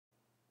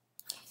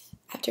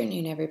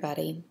afternoon,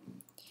 everybody.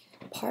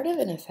 Part of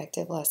an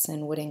effective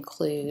lesson would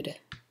include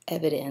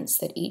evidence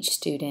that each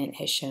student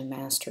has shown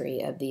mastery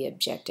of the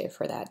objective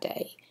for that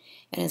day.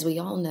 And as we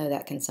all know,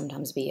 that can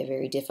sometimes be a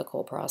very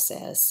difficult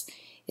process,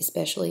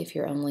 especially if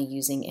you're only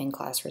using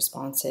in-class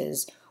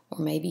responses,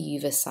 or maybe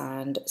you've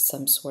assigned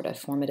some sort of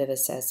formative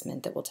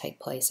assessment that will take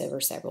place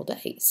over several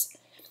days.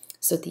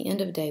 So at the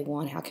end of day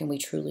one, how can we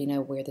truly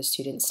know where the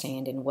students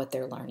stand and what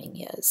their learning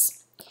is?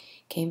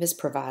 Canvas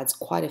provides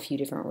quite a few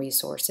different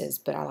resources,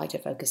 but I like to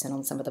focus in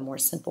on some of the more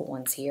simple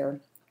ones here.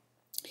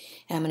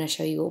 And I'm going to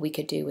show you what we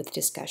could do with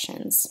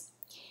discussions.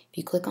 If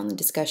you click on the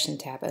discussion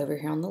tab over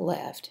here on the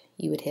left,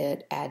 you would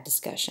hit add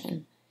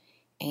discussion.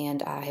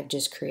 And I have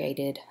just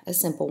created a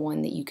simple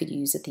one that you could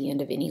use at the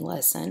end of any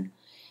lesson.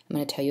 I'm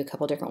going to tell you a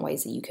couple different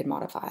ways that you could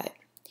modify it.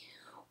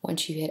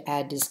 Once you hit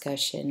add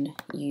discussion,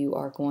 you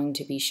are going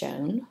to be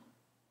shown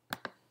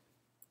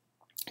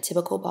a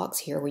typical box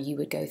here where you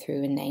would go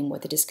through and name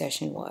what the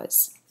discussion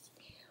was.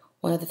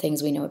 One of the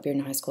things we know at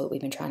Bearden High School that we've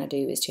been trying to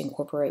do is to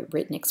incorporate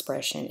written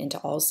expression into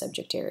all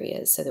subject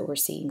areas so that we're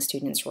seeing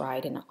students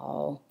write in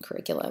all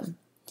curriculum.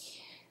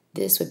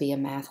 This would be a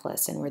math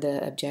lesson where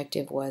the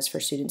objective was for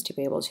students to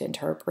be able to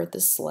interpret the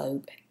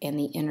slope and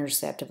the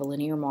intercept of a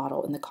linear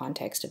model in the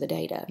context of the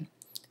data.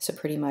 So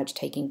pretty much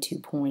taking 2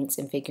 points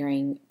and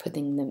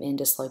putting them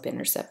into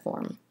slope-intercept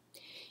form.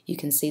 You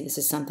can see this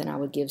is something I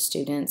would give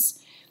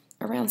students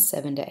around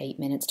 7 to 8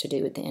 minutes to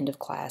do at the end of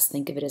class.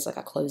 Think of it as like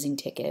a closing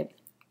ticket.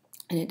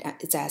 And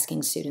it's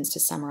asking students to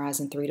summarize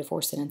in 3 to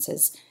 4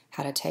 sentences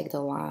how to take the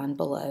line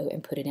below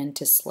and put it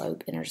into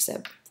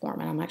slope-intercept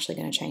form. And I'm actually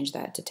going to change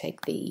that to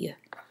take the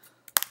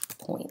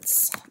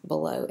points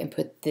below and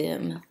put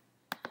them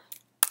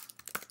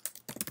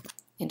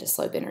into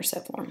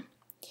slope-intercept form.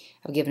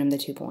 I've given them the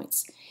 2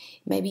 points.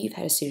 Maybe you've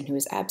had a student who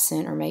is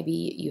absent, or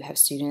maybe you have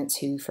students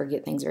who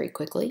forget things very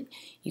quickly.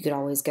 You could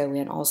always go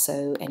in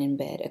also and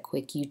embed a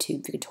quick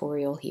YouTube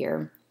tutorial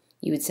here.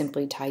 You would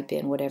simply type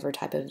in whatever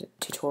type of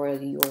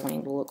tutorial you were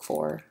wanting to look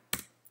for.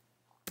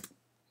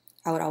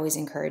 I would always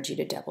encourage you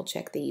to double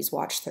check these,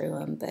 watch through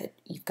them, but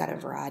you've got a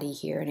variety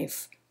here, and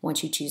if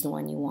once you choose the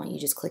one you want, you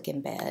just click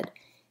embed,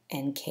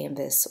 and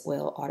Canvas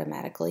will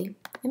automatically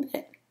embed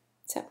it.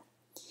 So,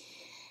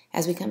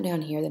 as we come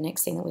down here, the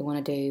next thing that we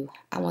want to do,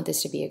 I want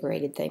this to be a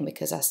graded thing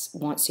because I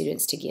want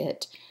students to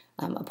get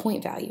a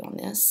point value on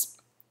this.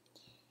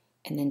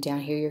 And then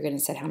down here, you're going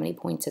to set how many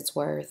points it's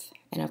worth.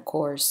 And of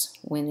course,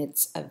 when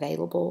it's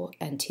available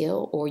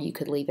until, or you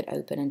could leave it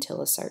open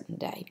until a certain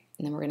day.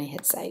 And then we're going to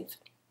hit save.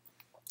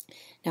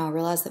 Now, I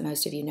realize that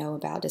most of you know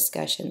about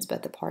discussions,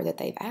 but the part that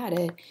they've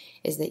added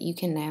is that you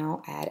can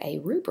now add a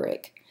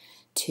rubric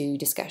to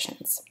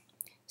discussions.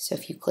 So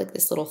if you click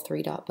this little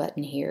 3-dot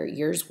button here,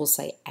 yours will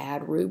say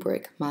add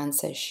rubric. Mine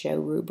says show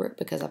rubric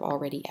because I've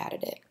already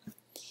added it.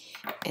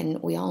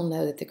 And we all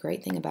know that the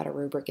great thing about a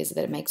rubric is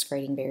that it makes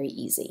grading very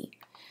easy.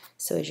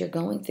 So as you're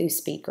going through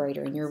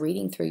SpeedGrader and you're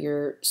reading through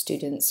your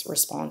students'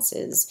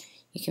 responses,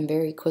 you can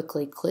very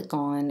quickly click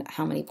on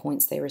how many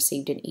points they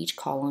received in each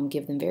column,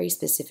 give them very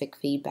specific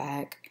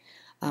feedback.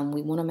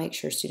 We want to make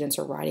sure students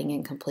are writing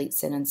in complete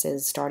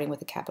sentences, starting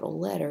with a capital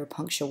letter,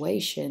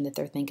 punctuation, that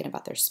they're thinking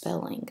about their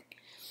spelling.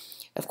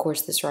 Of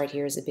course, this right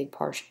here is a big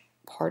part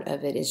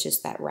of it is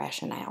just that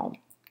rationale.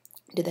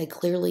 Did they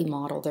clearly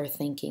model their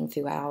thinking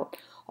throughout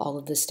all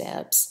of the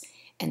steps?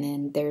 And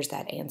then there's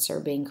that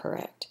answer being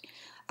correct.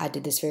 I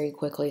did this very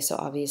quickly, so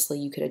obviously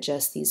you could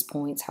adjust these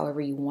points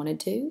however you wanted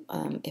to.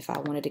 If I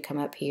wanted to come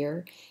up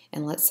here,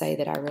 and let's say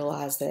that I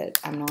realize that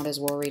I'm not as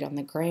worried on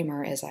the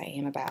grammar as I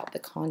am about the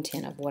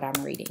content of what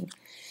I'm reading.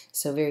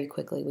 So very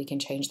quickly we can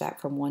change that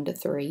from 1 to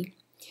 3.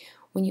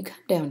 When you come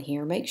down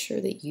here, make sure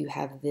that you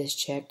have this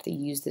checked, that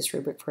you use this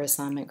rubric for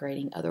assignment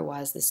grading.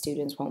 Otherwise, the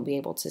students won't be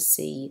able to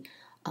see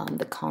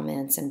the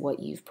comments and what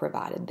you've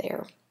provided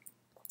there.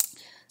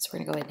 So we're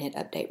going to go ahead and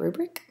hit Update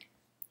Rubric.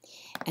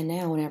 And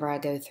now whenever I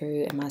go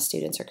through and my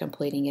students are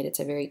completing it, it's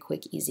a very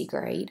quick, easy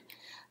grade.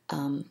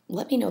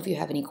 Let me know if you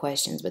have any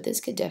questions, but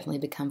this could definitely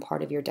become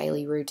part of your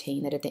daily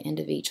routine, that at the end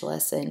of each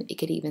lesson, it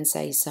could even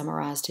say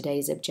summarize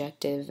today's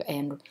objective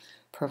and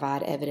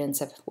provide evidence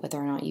of whether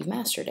or not you've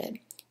mastered it.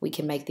 We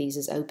can make these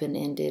as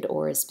open-ended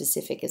or as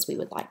specific as we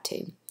would like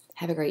to.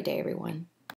 Have a great day, everyone.